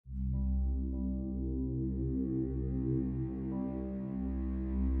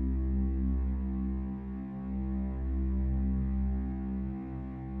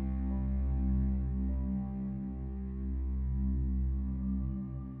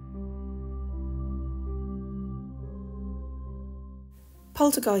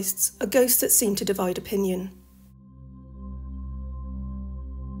Poltergeists are ghosts that seem to divide opinion.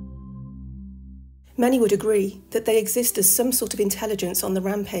 Many would agree that they exist as some sort of intelligence on the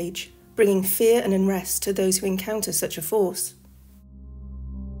rampage, bringing fear and unrest to those who encounter such a force.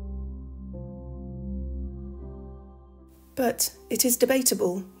 But it is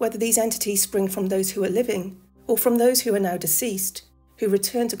debatable whether these entities spring from those who are living or from those who are now deceased, who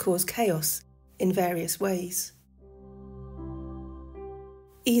return to cause chaos in various ways.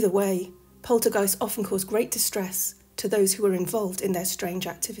 Either way, poltergeists often cause great distress to those who are involved in their strange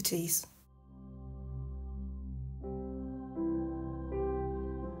activities.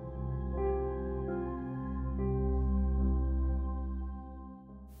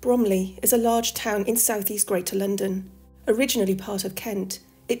 Bromley is a large town in southeast Greater London. Originally part of Kent,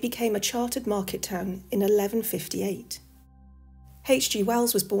 it became a chartered market town in 1158. H.G.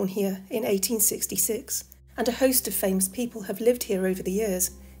 Wells was born here in 1866, and a host of famous people have lived here over the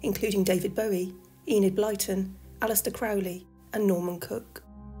years, including David Bowie, Enid Blyton, Aleister Crowley, and Norman Cook.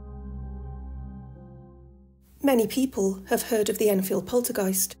 Many people have heard of the Enfield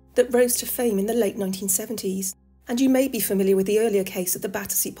poltergeist that rose to fame in the late 1970s, and you may be familiar with the earlier case of the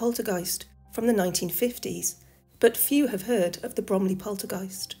Battersea poltergeist from the 1950s, but few have heard of the Bromley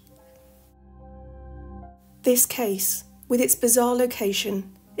poltergeist. This case, with its bizarre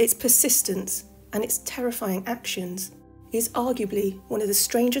location, its persistence, and its terrifying actions, is arguably one of the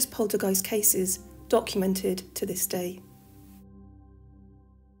strangest poltergeist cases documented to this day.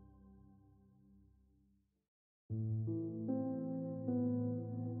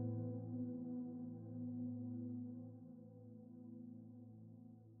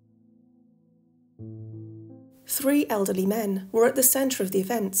 Three elderly men were at the centre of the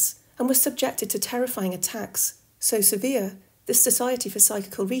events and were subjected to terrifying attacks, so severe the Society for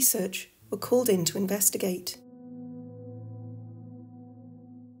Psychical Research were called in to investigate.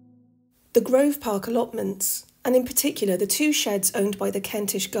 The Grove Park allotments, and in particular the two sheds owned by the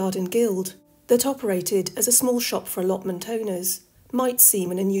Kentish Garden Guild that operated as a small shop for allotment owners, might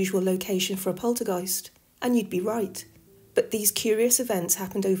seem an unusual location for a poltergeist, and you'd be right, but these curious events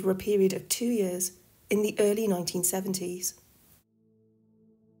happened over a period of 2 years in the early 1970s.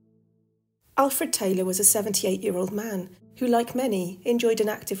 Alfred Taylor was a 78-year-old man who, like many, enjoyed an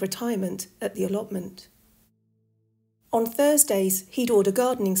active retirement at the allotment. On Thursdays, he'd order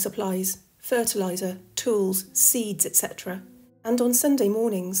gardening supplies, fertiliser, tools, seeds, etc. And on Sunday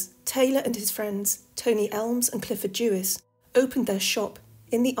mornings, Taylor and his friends, Tony Elms and Clifford Jewis, opened their shop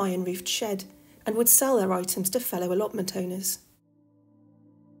in the iron-roofed shed and would sell their items to fellow allotment owners.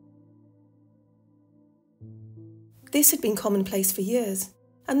 This had been commonplace for years,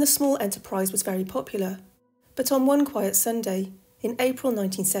 and the small enterprise was very popular. But on one quiet Sunday, in April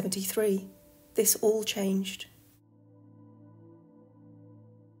 1973, this all changed.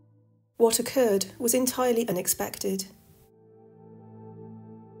 What occurred was entirely unexpected.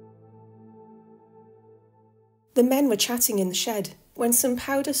 The men were chatting in the shed when some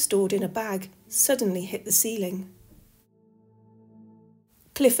powder stored in a bag suddenly hit the ceiling.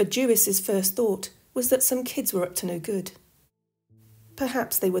 Clifford Jewis's first thought was that some kids were up to no good.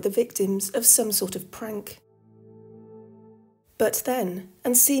 Perhaps they were the victims of some sort of prank. But then,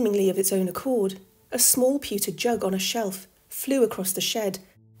 and seemingly of its own accord, a small pewter jug on a shelf flew across the shed,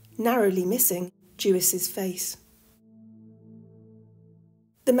 narrowly missing Jewis's face.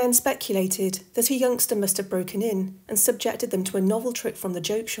 The men speculated that a youngster must have broken in and subjected them to a novel trick from the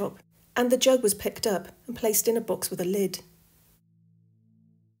joke shop, and the jug was picked up and placed in a box with a lid.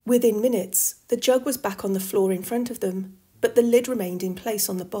 Within minutes, the jug was back on the floor in front of them, but the lid remained in place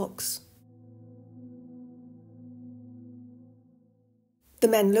on the box. The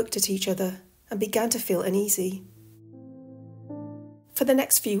men looked at each other and began to feel uneasy. For the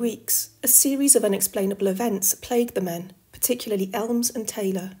next few weeks, a series of unexplainable events plagued the men, particularly Elms and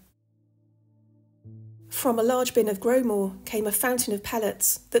Taylor. From a large bin of Growmore came a fountain of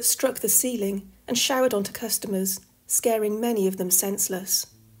pellets that struck the ceiling and showered onto customers, scaring many of them senseless.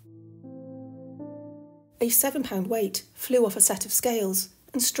 A £7 weight flew off a set of scales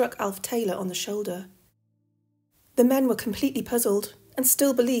and struck Alf Taylor on the shoulder. The men were completely puzzled and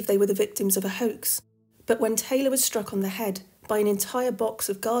still believed they were the victims of a hoax, but when Taylor was struck on the head by an entire box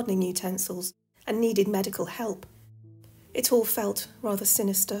of gardening utensils and needed medical help, it all felt rather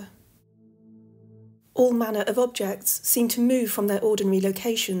sinister. All manner of objects seemed to move from their ordinary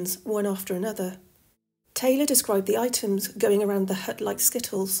locations one after another. Taylor described the items going around the hut like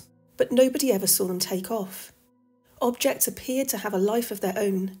skittles, but nobody ever saw them take off. Objects appeared to have a life of their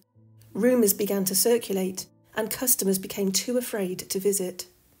own. Rumours began to circulate, and customers became too afraid to visit.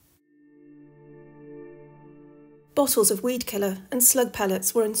 Bottles of weed killer and slug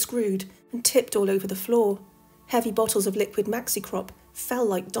pellets were unscrewed and tipped all over the floor. Heavy bottles of liquid maxicrop fell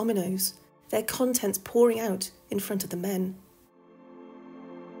like dominoes, their contents pouring out in front of the men.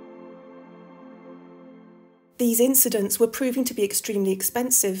 These incidents were proving to be extremely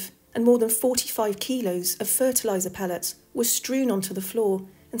expensive, and more than 45 kilos of fertiliser pellets were strewn onto the floor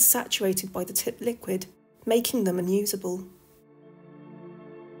and saturated by the tipped liquid, making them unusable.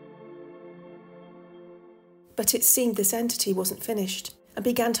 But it seemed this entity wasn't finished and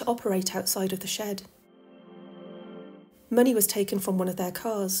began to operate outside of the shed. Money was taken from one of their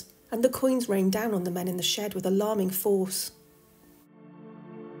cars, and the coins rained down on the men in the shed with alarming force.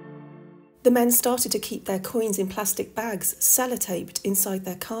 The men started to keep their coins in plastic bags sellotaped inside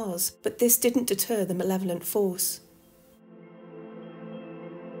their cars, but this didn't deter the malevolent force.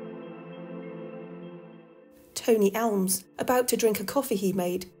 Tony Elms, about to drink a coffee he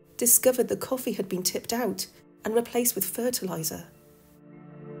made, discovered the coffee had been tipped out and replaced with fertiliser.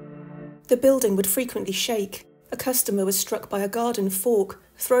 The building would frequently shake. A customer was struck by a garden fork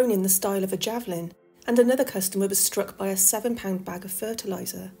thrown in the style of a javelin, and another customer was struck by a 7-pound bag of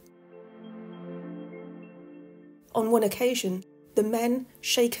fertiliser. On one occasion, the men,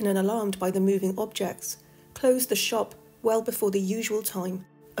 shaken and alarmed by the moving objects, closed the shop well before the usual time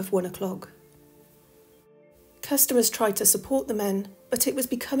of 1 o'clock. Customers tried to support the men, but it was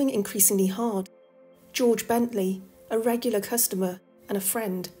becoming increasingly hard. George Bentley, a regular customer and a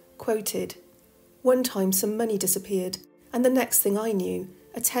friend, quoted, "One time some money disappeared, and the next thing I knew,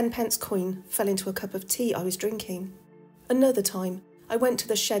 a 10-pence coin fell into a cup of tea I was drinking. Another time, I went to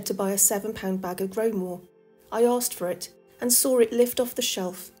the shed to buy a 7-pound bag of Growmore. I asked for it, and saw it lift off the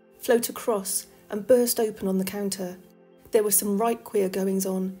shelf, float across, and burst open on the counter. There were some right queer goings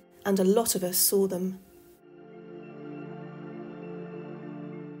on, and a lot of us saw them."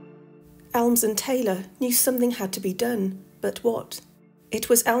 Elms and Taylor knew something had to be done, but what? It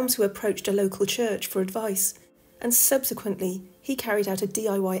was Elms who approached a local church for advice, and subsequently he carried out a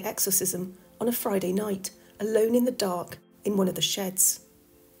DIY exorcism on a Friday night, alone in the dark, in one of the sheds.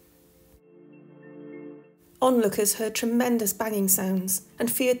 Onlookers heard tremendous banging sounds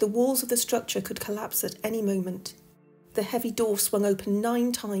and feared the walls of the structure could collapse at any moment. The heavy door swung open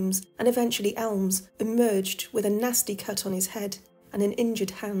 9 times, and eventually Elms emerged with a nasty cut on his head and an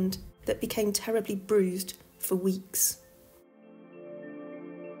injured hand that became terribly bruised for weeks.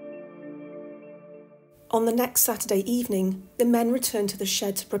 On the next Saturday evening, the men returned to the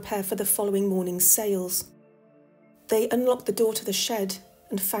shed to prepare for the following morning's sales. They unlocked the door to the shed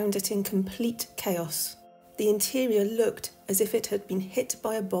and found it in complete chaos. The interior looked as if it had been hit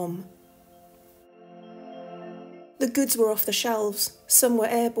by a bomb. The goods were off the shelves, some were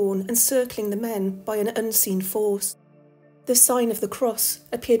airborne and circling the men by an unseen force. The sign of the cross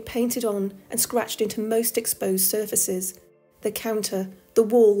appeared painted on and scratched into most exposed surfaces: the counter, the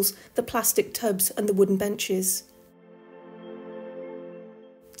walls, the plastic tubs and the wooden benches.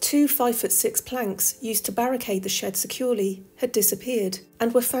 2 5'6" planks used to barricade the shed securely had disappeared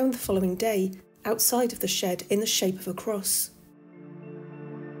and were found the following day outside of the shed in the shape of a cross.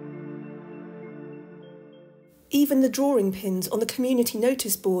 Even the drawing pins on the community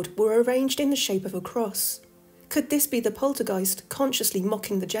notice board were arranged in the shape of a cross. Could this be the poltergeist consciously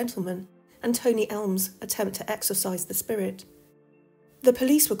mocking the gentleman and Tony Elms' attempt to exorcise the spirit? The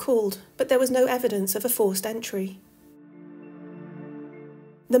police were called, but there was no evidence of a forced entry.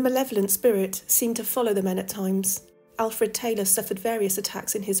 The malevolent spirit seemed to follow the men at times. Alfred Taylor suffered various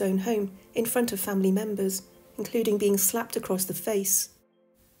attacks in his own home in front of family members, including being slapped across the face.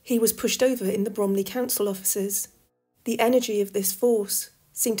 He was pushed over in the Bromley council offices. The energy of this force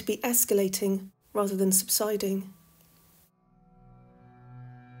seemed to be escalating rather than subsiding.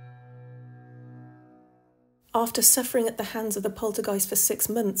 After suffering at the hands of the poltergeist for 6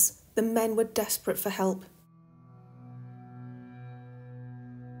 months, the men were desperate for help.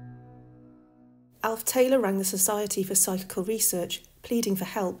 Alf Taylor rang the Society for Psychical Research, pleading for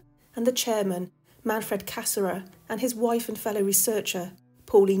help, and the chairman, Manfred Cassera, and his wife and fellow researcher,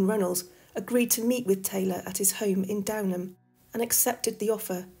 Pauline Runnels, agreed to meet with Taylor at his home in Downham and accepted the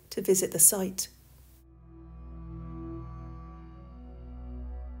offer to visit the site.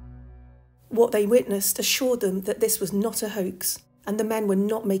 What they witnessed assured them that this was not a hoax, and the men were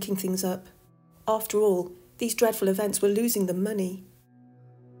not making things up. After all, these dreadful events were losing them money.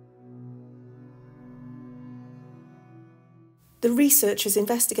 The researchers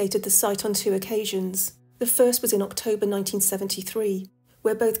investigated the site on 2 occasions. The first was in October 1973,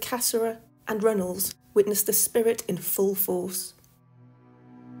 where both Cassera and Runnels witnessed the spirit in full force.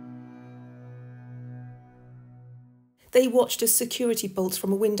 They watched as security bolts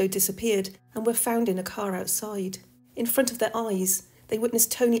from a window disappeared and were found in a car outside. In front of their eyes, they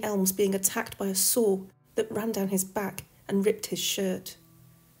witnessed Tony Elmes being attacked by a saw that ran down his back and ripped his shirt.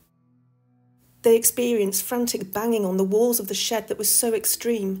 They experienced frantic banging on the walls of the shed that was so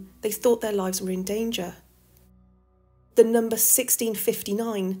extreme they thought their lives were in danger. The number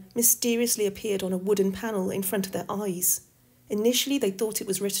 1659 mysteriously appeared on a wooden panel in front of their eyes. Initially they thought it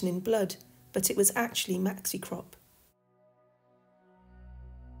was written in blood, but it was actually maxicrop.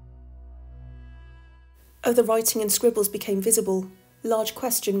 Other writing and scribbles became visible, large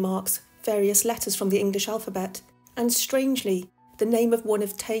question marks, various letters from the English alphabet, and strangely, the name of one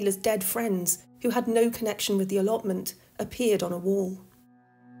of Taylor's dead friends, who had no connection with the allotment, appeared on a wall.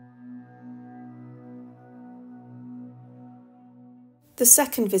 The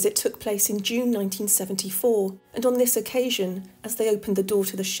second visit took place in June 1974, and on this occasion, as they opened the door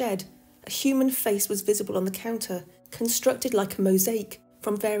to the shed, a human face was visible on the counter, constructed like a mosaic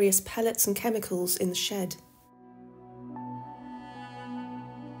from various pellets and chemicals in the shed.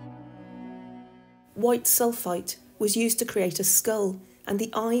 White sulphite was used to create a skull, and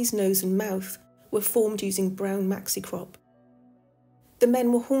the eyes, nose and mouth were formed using brown maxicrop. The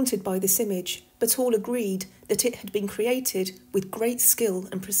men were haunted by this image, but all agreed that it had been created with great skill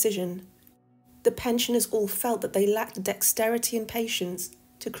and precision. The pensioners all felt that they lacked dexterity and patience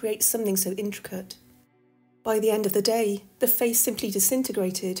to create something so intricate. By the end of the day, the face simply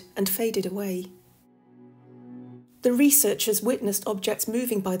disintegrated and faded away. The researchers witnessed objects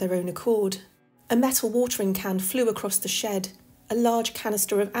moving by their own accord. A metal watering can flew across the shed. A large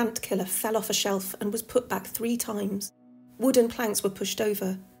canister of ant killer fell off a shelf and was put back 3 times. Wooden planks were pushed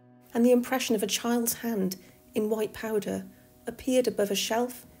over, and the impression of a child's hand in white powder appeared above a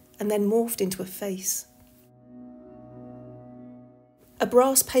shelf and then morphed into a face. A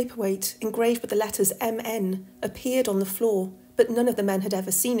brass paperweight engraved with the letters MN appeared on the floor, but none of the men had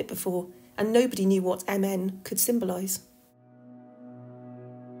ever seen it before, and nobody knew what MN could symbolise.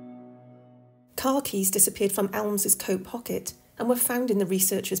 Car keys disappeared from Elmes's coat pocket and were found in the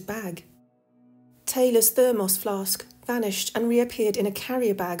researcher's bag. Taylor's thermos flask vanished and reappeared in a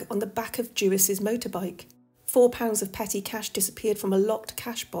carrier bag on the back of Jewis's motorbike. £4 of petty cash disappeared from a locked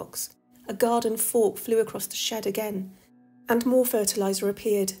cash box. A garden fork flew across the shed again, and more fertiliser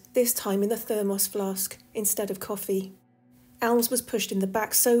appeared, this time in the thermos flask instead of coffee. Elmes was pushed in the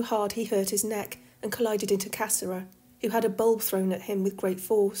back so hard he hurt his neck and collided into Cassera, who had a bulb thrown at him with great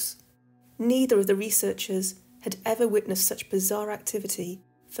force. Neither of the researchers had ever witnessed such bizarre activity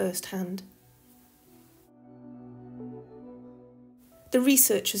firsthand. The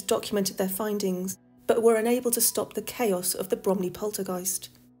researchers documented their findings, but were unable to stop the chaos of the Bromley Poltergeist.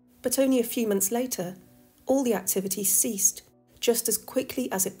 But only a few months later, all the activity ceased, just as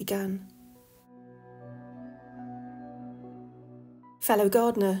quickly as it began. Fellow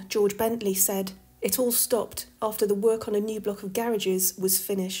gardener George Bentley said, "It all stopped after the work on a new block of garages was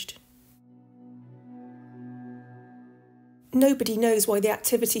finished." Nobody knows why the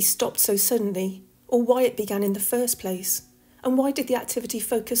activity stopped so suddenly, or why it began in the first place. And why did the activity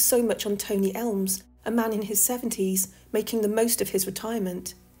focus so much on Tony Elmes, a man in his 70s, making the most of his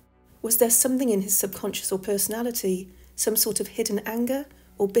retirement? Was there something in his subconscious or personality, some sort of hidden anger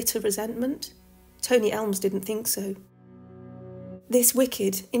or bitter resentment? Tony Elmes didn't think so. This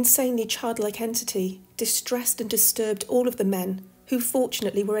wicked, insanely childlike entity distressed and disturbed all of the men, who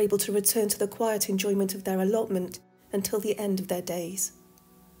fortunately were able to return to the quiet enjoyment of their allotment until the end of their days.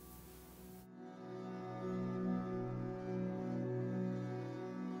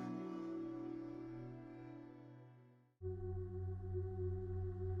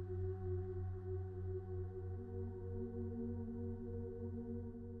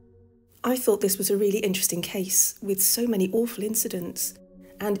 I thought this was a really interesting case with so many awful incidents,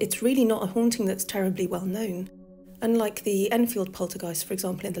 and it's really not a haunting that's terribly well known. Unlike the Enfield poltergeist, for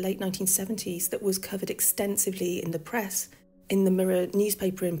example, in the late 1970s, that was covered extensively in the press, in the Mirror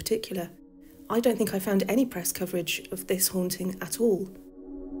newspaper in particular, I don't think I found any press coverage of this haunting at all.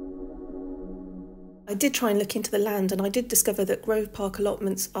 I did try and look into the land, and I did discover that Grove Park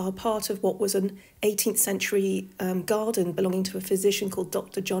allotments are part of what was an 18th century garden belonging to a physician called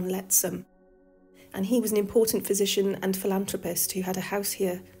Dr. John Lettsome. And he was an important physician and philanthropist who had a house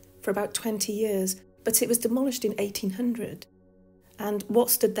here for about 20 years, but it was demolished in 1800. And what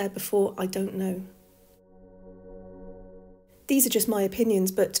stood there before, I don't know. These are just my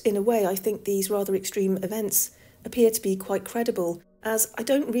opinions, but in a way I think these rather extreme events appear to be quite credible, as I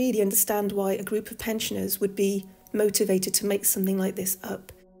don't really understand why a group of pensioners would be motivated to make something like this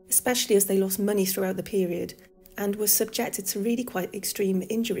up, especially as they lost money throughout the period and were subjected to really quite extreme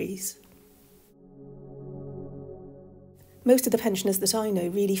injuries. Most of the pensioners that I know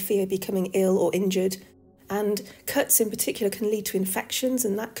really fear becoming ill or injured, and cuts in particular can lead to infections,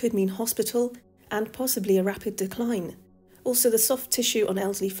 and that could mean hospital and possibly a rapid decline. Also, the soft tissue on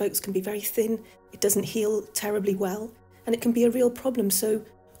elderly folks can be very thin, it doesn't heal terribly well, and it can be a real problem, so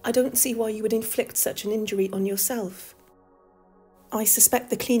I don't see why you would inflict such an injury on yourself. I suspect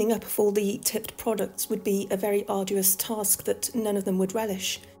the cleaning up of all the tipped products would be a very arduous task that none of them would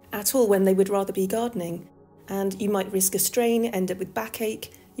relish at all when they would rather be gardening, and you might risk a strain, end up with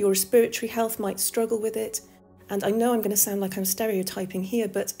backache, your respiratory health might struggle with it, and I know I'm going to sound like I'm stereotyping here,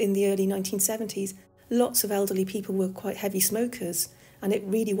 but in the early 1970s, lots of elderly people were quite heavy smokers, and it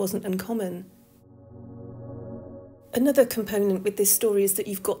really wasn't uncommon. Another component with this story is that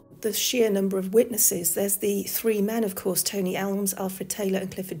you've got the sheer number of witnesses. There's the three men, of course, Tony Elms, Alfred Taylor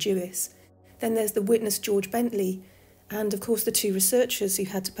and Clifford Jewis. Then there's the witness George Bentley, and of course the two researchers who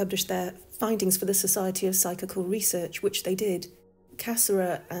had to publish their findings for the Society of Psychical Research, which they did.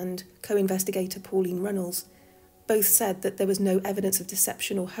 Cassera and co-investigator Pauline Runnels both said that there was no evidence of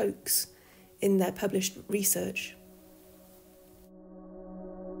deception or hoax in their published research.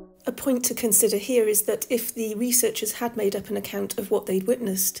 A point to consider here is that if the researchers had made up an account of what they'd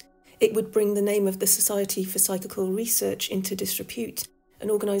witnessed, it would bring the name of the Society for Psychical Research into disrepute,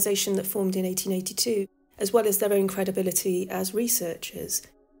 an organisation that formed in 1882, as well as their own credibility as researchers.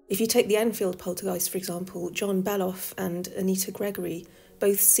 If you take the Enfield poltergeist, for example, John Beloff and Anita Gregory,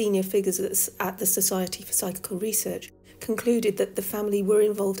 both senior figures at the Society for Psychical Research, concluded that the family were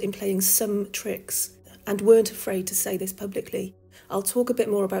involved in playing some tricks and weren't afraid to say this publicly. I'll talk a bit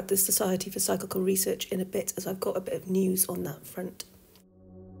more about the Society for Psychical Research in a bit, as I've got a bit of news on that front.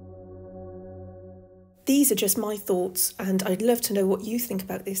 These are just my thoughts, and I'd love to know what you think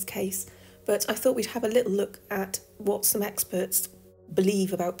about this case, but I thought we'd have a little look at what some experts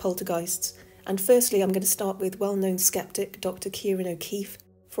believe about poltergeists. And firstly, I'm going to start with well-known skeptic Dr. Kieran O'Keefe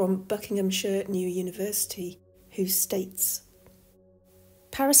from Buckinghamshire New University, who states,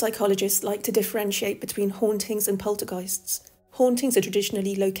 "Parapsychologists like to differentiate between hauntings and poltergeists. Hauntings are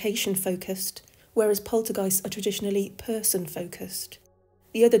traditionally location-focused, whereas poltergeists are traditionally person-focused.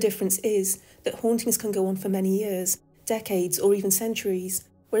 The other difference is that hauntings can go on for many years, decades or even centuries,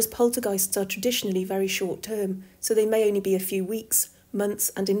 whereas poltergeists are traditionally very short-term, so they may only be a few weeks,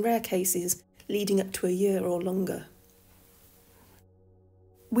 months and in rare cases, leading up to a year or longer.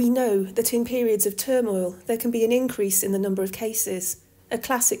 We know that in periods of turmoil there can be an increase in the number of cases. A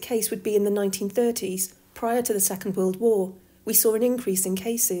classic case would be in the 1930s, prior to the Second World War. We saw an increase in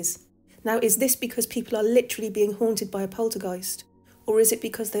cases. Now, is this because people are literally being haunted by a poltergeist? Or is it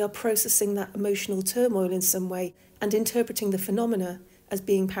because they are processing that emotional turmoil in some way and interpreting the phenomena as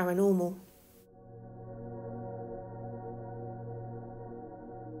being paranormal?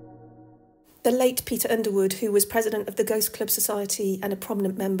 The late Peter Underwood, who was president of the Ghost Club Society and a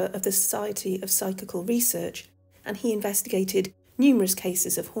prominent member of the Society of Psychical Research, and he investigated numerous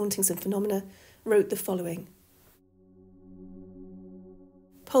cases of hauntings and phenomena, wrote the following.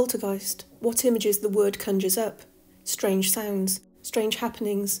 Poltergeist, what images the word conjures up. Strange sounds, strange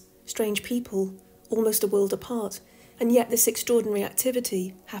happenings, strange people, almost a world apart, and yet this extraordinary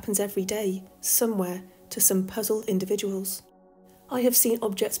activity happens every day, somewhere, to some puzzled individuals. I have seen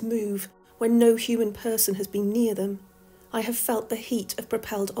objects move when no human person has been near them. I have felt the heat of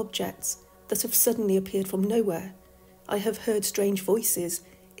propelled objects that have suddenly appeared from nowhere. I have heard strange voices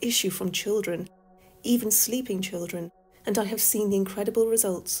issue from children, even sleeping children, and I have seen the incredible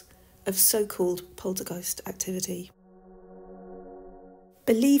results of so-called poltergeist activity.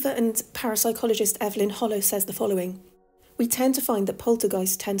 Believer and parapsychologist Evelyn Hollow says the following. We tend to find that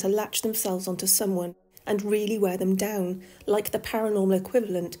poltergeists tend to latch themselves onto someone and really wear them down, like the paranormal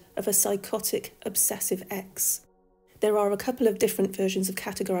equivalent of a psychotic, obsessive ex. There are a couple of different versions of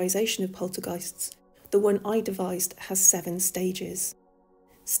categorisation of poltergeists. The one I devised has 7 stages.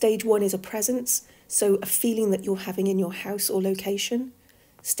 Stage 1 is a presence, so a feeling that you're having in your house or location.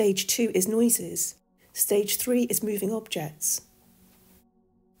 Stage 2 is noises. Stage 3 is moving objects.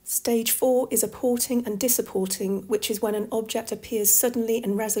 Stage 4 is apporting and disapporting, which is when an object appears suddenly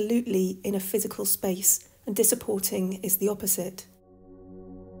and resolutely in a physical space, and disapporting is the opposite.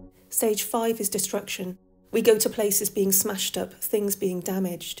 Stage 5 is destruction. We go to places being smashed up, things being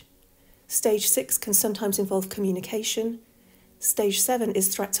damaged. Stage 6 can sometimes involve communication. Stage 7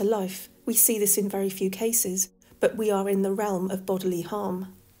 is threat to life. We see this in very few cases, but we are in the realm of bodily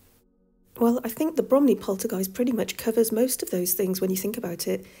harm. Well, I think the Bromley Poltergeist pretty much covers most of those things when you think about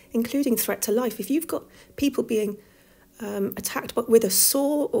it, including threat to life. If you've got people being attacked with a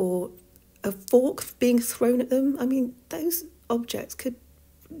saw or a fork being thrown at them, I mean, those objects could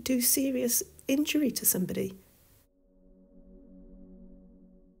do serious injury to somebody.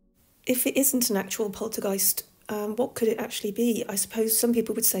 If it isn't an actual poltergeist, what could it actually be? I suppose some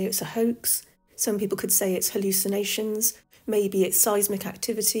people would say it's a hoax. Some people could say it's hallucinations. Maybe it's seismic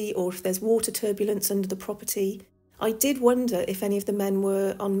activity, or if there's water turbulence under the property. I did wonder if any of the men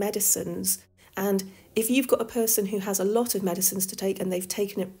were on medicines, and if you've got a person who has a lot of medicines to take and they've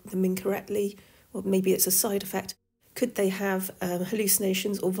taken them incorrectly, or maybe it's a side effect, could they have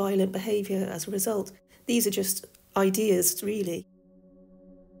hallucinations or violent behaviour as a result? These are just ideas, really.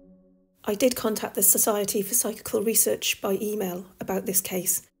 I did contact the Society for Psychical Research by email about this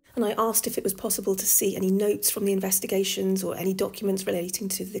case, and I asked if it was possible to see any notes from the investigations or any documents relating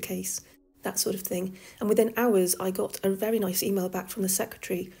to the case, that sort of thing. And within hours, I got a very nice email back from the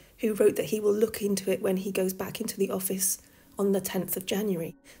secretary, who wrote that he will look into it when he goes back into the office on the 10th of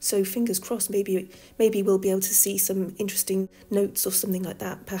January. So fingers crossed, maybe we'll be able to see some interesting notes or something like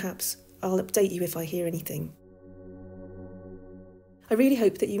that, perhaps. I'll update you if I hear anything. I really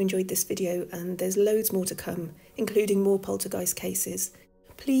hope that you enjoyed this video, and there's loads more to come, including more poltergeist cases.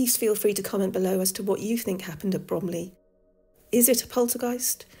 Please feel free to comment below as to what you think happened at Bromley. Is it a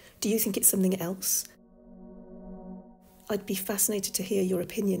poltergeist? Do you think it's something else? I'd be fascinated to hear your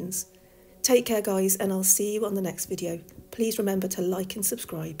opinions. Take care, guys, and I'll see you on the next video. Please remember to like and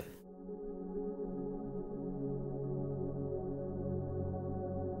subscribe.